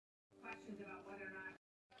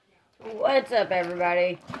What's up,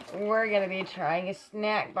 everybody? We're gonna be trying a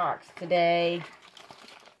snack box today.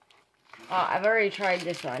 I've already tried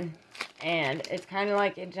this one, and it's kind of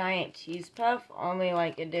like a giant cheese puff, only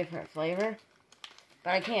like a different flavor. But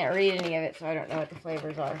I can't read any of it, so I don't know what the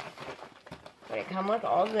flavors are. But it comes with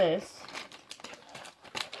all this.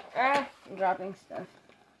 I'm dropping stuff.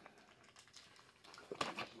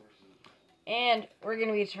 And we're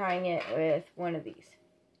gonna be trying it with one of these.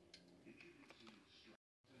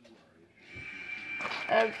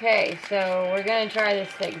 Okay, so we're gonna try this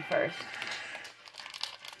thing first.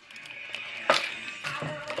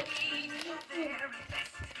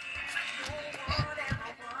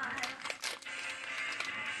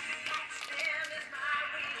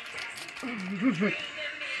 Ooh,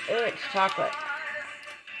 it's chocolate.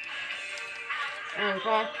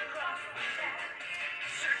 Okay.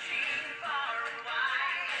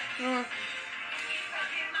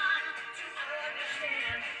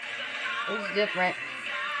 It's different.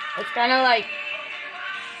 It's kind of like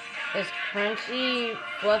this crunchy,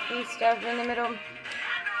 fluffy stuff in the middle. 1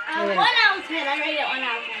 out of 10. I rate it 1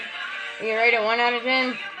 out of 10. You rate it 1 out of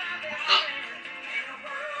 10?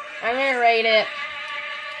 I'm gonna rate it.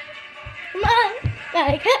 Come on,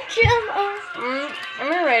 gotta catch 'em all. I'm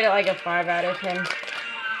gonna rate it like a 5 out of 10.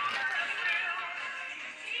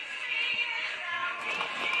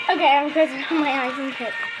 Okay, I'm closing my eyes and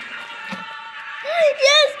pick.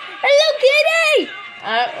 Yes! Hello, Kitty!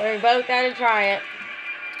 We both gotta try it.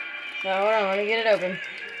 So hold on, let me get it open.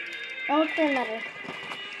 Oh, it's another.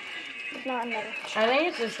 It's not another. I think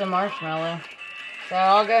it's just a marshmallow. So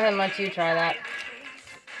I'll go ahead and let you try that.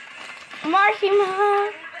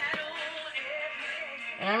 Marshmallow.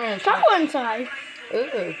 And I'm gonna try. Chocolate inside.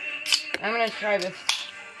 Ooh. I'm gonna try this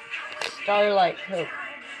Starlight Coke.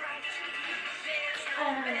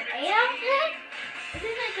 8 out of 10? This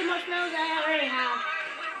is like the marshmallows that I already have.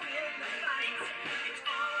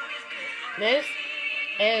 This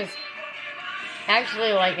is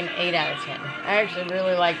actually like an 8 out of 10. I actually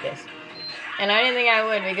really like this. And I didn't think I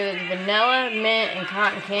would because it's vanilla, mint, and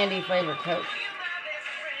cotton candy flavored Coke.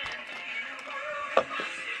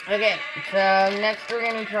 Okay, so next we're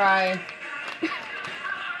gonna try.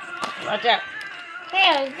 Watch out.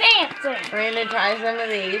 Hey, dancing. We're gonna try some of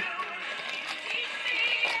these.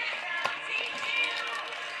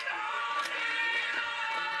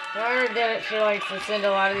 Whoever did it, she likes to send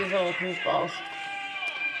a lot of these little poof balls.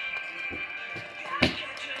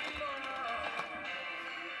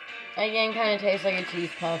 Again, kind of tastes like a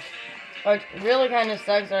cheese puff. Which really kind of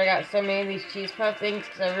sucks that I got so many of these cheese puff things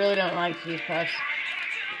because I really don't like cheese puffs.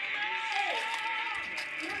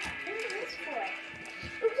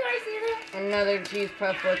 Another cheese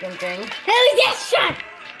puff looking thing. Who's this shot?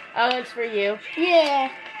 Oh, it's for you.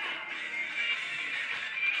 Yeah.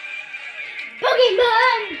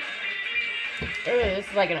 Pokemon! Ooh, this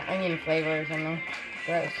is like an onion flavor or something.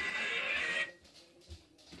 Gross.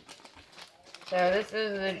 So this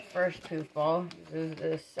is the first poof ball. This is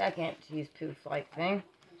the second cheese poof-like thing.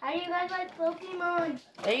 How do you guys like Pokemon?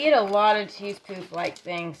 They eat a lot of cheese poof-like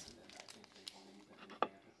things.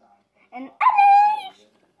 And others!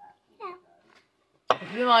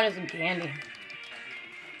 If you wanted some candy.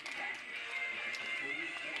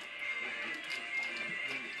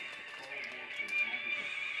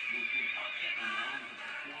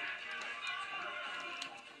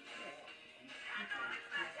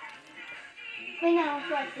 Wait, now,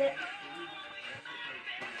 what's it?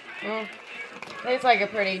 Tastes like a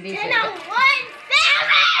pretty decent. 10 out of 1,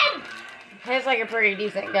 7! Tastes like a pretty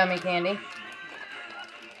decent gummy candy.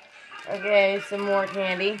 Okay, some more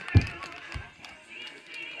candy.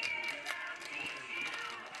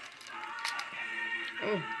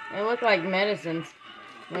 They look like medicines.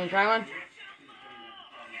 You want to try one?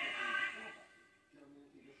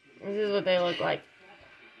 This is what they look like.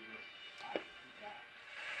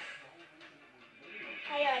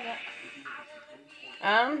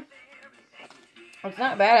 It's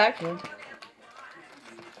not bad actually.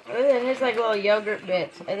 It tastes like little yogurt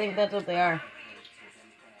bits. I think that's what they are.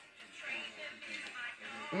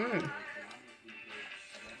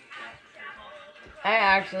 I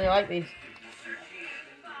actually like these.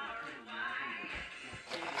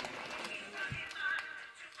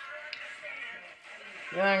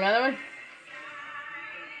 You want another one?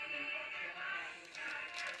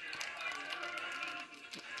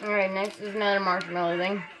 Alright, next is another marshmallow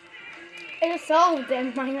thing. It dissolved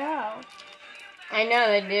in my mouth. I know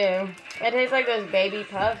they do. It tastes like those baby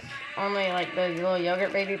puffs, only like those little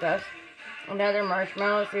yogurt baby puffs. Another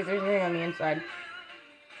marshmallow. See if there's anything on the inside.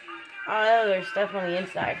 Oh, there's stuff on the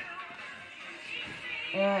inside.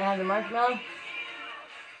 You want to have the marshmallow?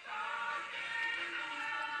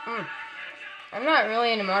 I'm not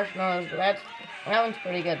really into marshmallows, but that one's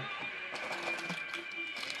pretty good.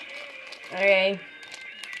 Okay.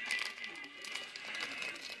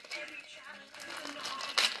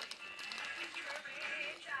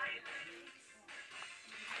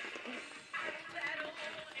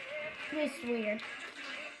 It's weird.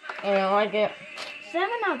 I don't like it. 7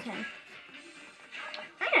 out of 10.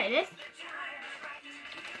 I know this.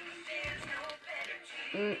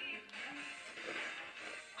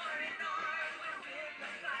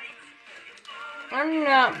 I'm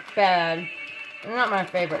not bad. Not my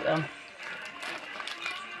favorite though.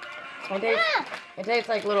 It tastes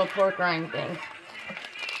like little pork rind things.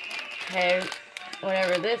 Okay,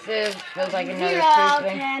 whatever this is, feels like another 0 out food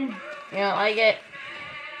of thing. 10. You don't like it?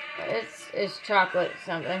 It's chocolate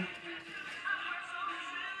something.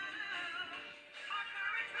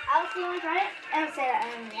 Alice, you want to try it? I'll say that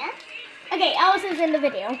yeah. Okay, Alice is in the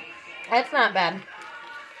video. That's not bad.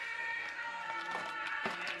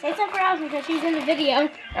 Say something for Alice because she's in the video.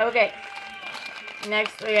 Okay.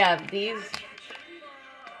 Next we have these.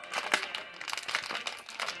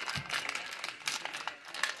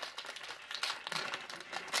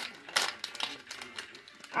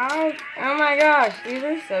 Oh my gosh, these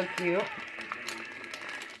are so cute.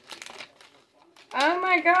 Oh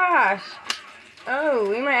my gosh. Oh,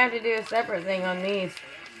 we might have to do a separate thing on these.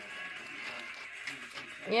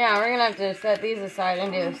 Yeah, we're gonna have to set these aside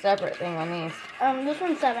and do a separate thing on these. This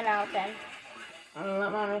one's 7 out of 10.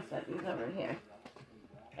 Let Mama set these over here.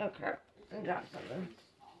 Oh crap, I dropped something.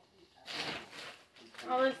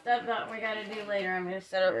 All this stuff that we gotta do later, I'm gonna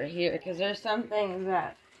set over here because there's some things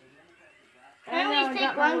that. Can we I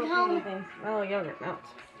take one cone? Oh, yogurt melts.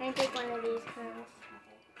 Can I take one of these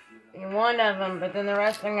cones? One of them, but then the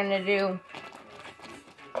rest I'm gonna do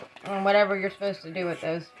whatever you're supposed to do with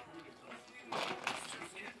those.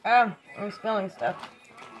 Oh, I'm spilling stuff.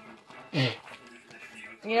 You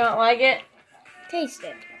don't like it? Taste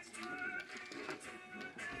it.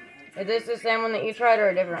 Is this the same one that you tried or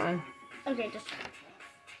a different one? Okay, just.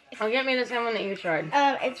 Oh, get me the same one that you tried.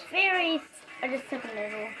 It's very. I just took a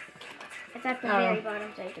little. It's at the very bottom,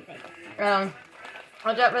 so you can take it.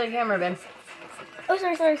 Watch out for the camera, Ben. Oh,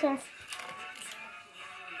 sorry. It tastes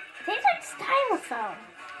like styrofoam.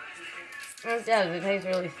 It does. It tastes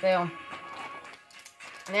really stale.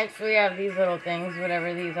 Next, we have these little things,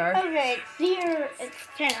 whatever these are. Okay, it's 0. It's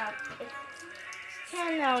 10 out. It's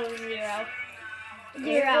 10 out of 0.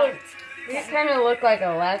 0. These kind of look like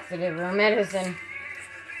a laxative or medicine.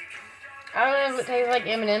 I don't know if it tastes like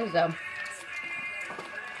M&M's though.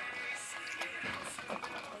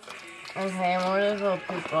 Okay, and what are those little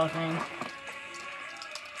football things?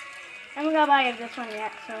 I haven't got by this one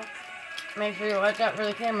yet, so. Make sure you watch out for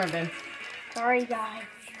the camera, Ben. Sorry, guys.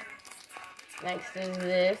 Next is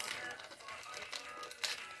this.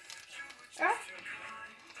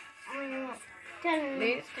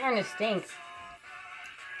 These kind of stink.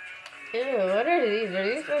 Ew, what are these? Are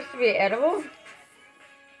these supposed to be edible?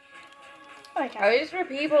 Okay. Are these for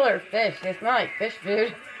people or fish? They smell like fish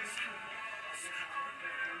food.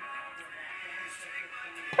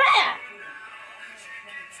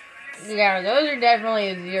 Yeah, those are definitely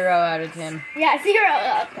a 0 out of 10. Yeah, 0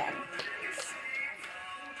 out of 10.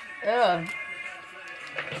 Ugh.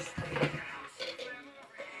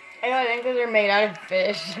 I think those are made out of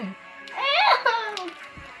fish. Ew.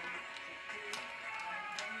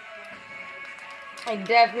 They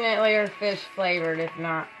definitely are fish flavored, if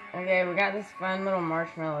not. Okay, we got this fun little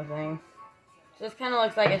marshmallow thing. This kind of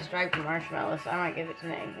looks like a striped marshmallow, so I might give it to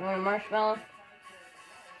Nate. You want a marshmallow?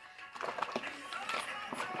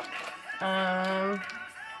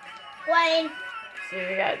 Wayne. So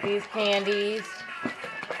we got these candies.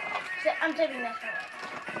 I'm taking this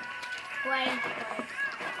one. Wayne.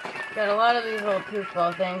 Got a lot of these little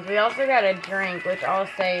poofball things. We also got a drink, which I'll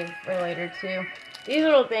save for later too. These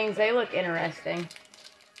little things, they look interesting.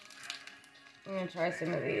 I'm gonna try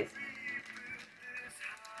some of these.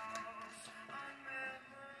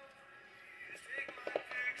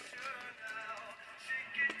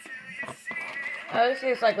 Oh, this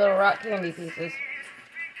tastes like little rock candy pieces.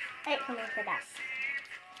 Hey, come here for that.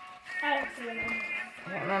 I don't see them.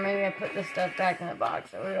 Okay, well, maybe I put this stuff back in the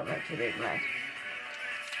box so we don't make too big mess.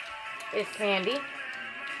 It's candy.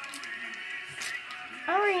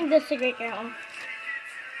 I'll read the cigarette down.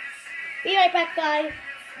 Be right back, guys.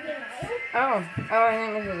 Oh, I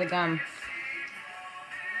think this is a gum.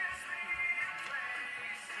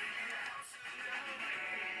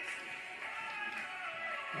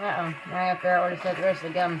 Uh-oh, now I have to figure out where to set the rest of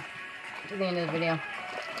the gum to the end of the video.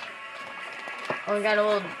 Oh, we got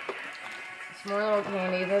some more little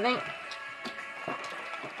candies, I think.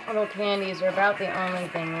 little candies are about the only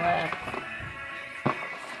thing left.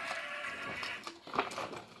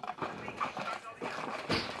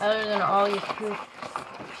 Other than all these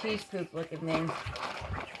cheese poop looking things.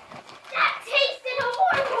 That tasted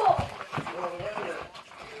horrible!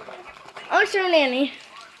 I'll show Nanny.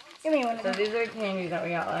 Give me one of So them. these are the candies that we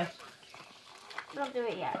got left. Don't do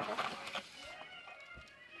it yet.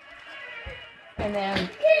 And then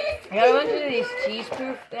I got a bunch of these cheese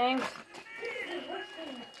proof things.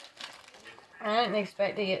 I didn't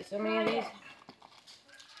expect to get so many of these.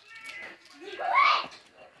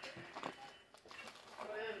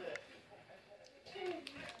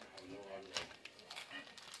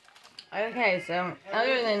 Okay, so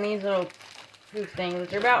other than these little proof things,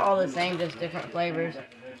 which are about all the same, just different flavors,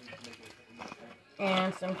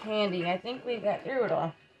 and some candy, I think we got through it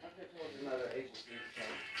all.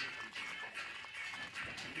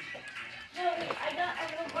 I got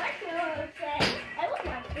a marshmallow set. I want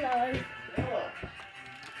marshmallows.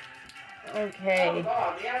 Okay.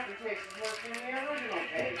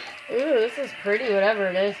 Ooh, this is pretty, whatever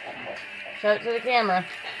it is. Show it to the camera.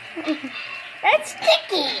 That's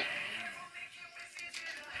sticky.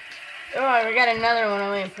 Oh, we got another one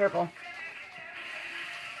only in purple.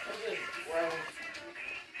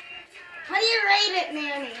 How do you rate it,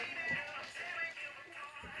 Nanny?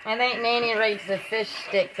 I think Nanny rates the fish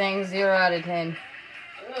stick thing 0 out of 10.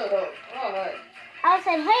 I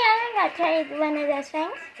said, hey, I think I tried one of those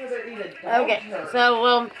things. Okay, so,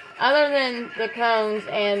 well, other than the cones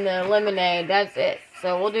and the lemonade, that's it.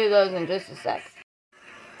 So we'll do those in just a sec.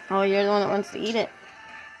 Oh, you're the one that wants to eat it.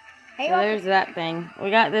 Hey, So there's that thing.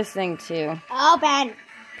 We got this thing too. Open.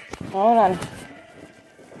 Hold on.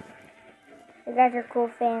 You guys are cool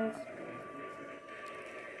fans.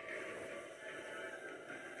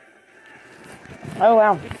 Oh,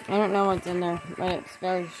 wow. I don't know what's in there, but it's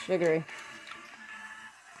very sugary.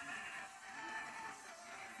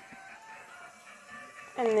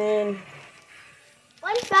 And then...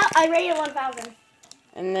 I rated 1,000.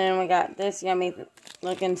 And then we got this yummy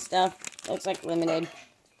looking stuff. Looks like lemonade.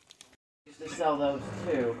 Used to sell those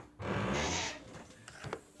too.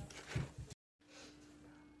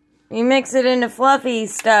 You mix it into fluffy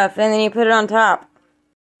stuff and then you put it on top.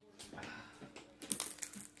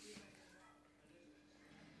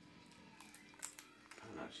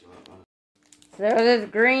 So this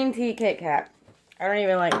green tea Kit Kat. I don't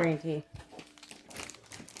even like green tea.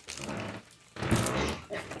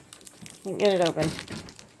 Get it open.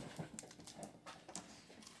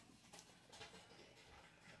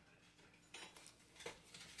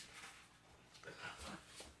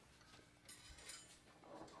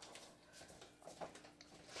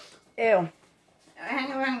 Ew.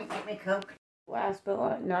 Anyone get me Coke? Last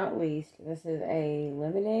but not least, this is a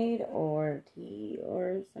lemonade or tea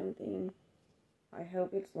or something. I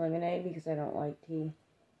hope it's lemonade because I don't like tea.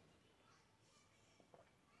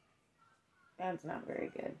 That's not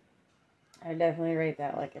very good. I definitely rate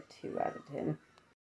that like a 2 out of 10.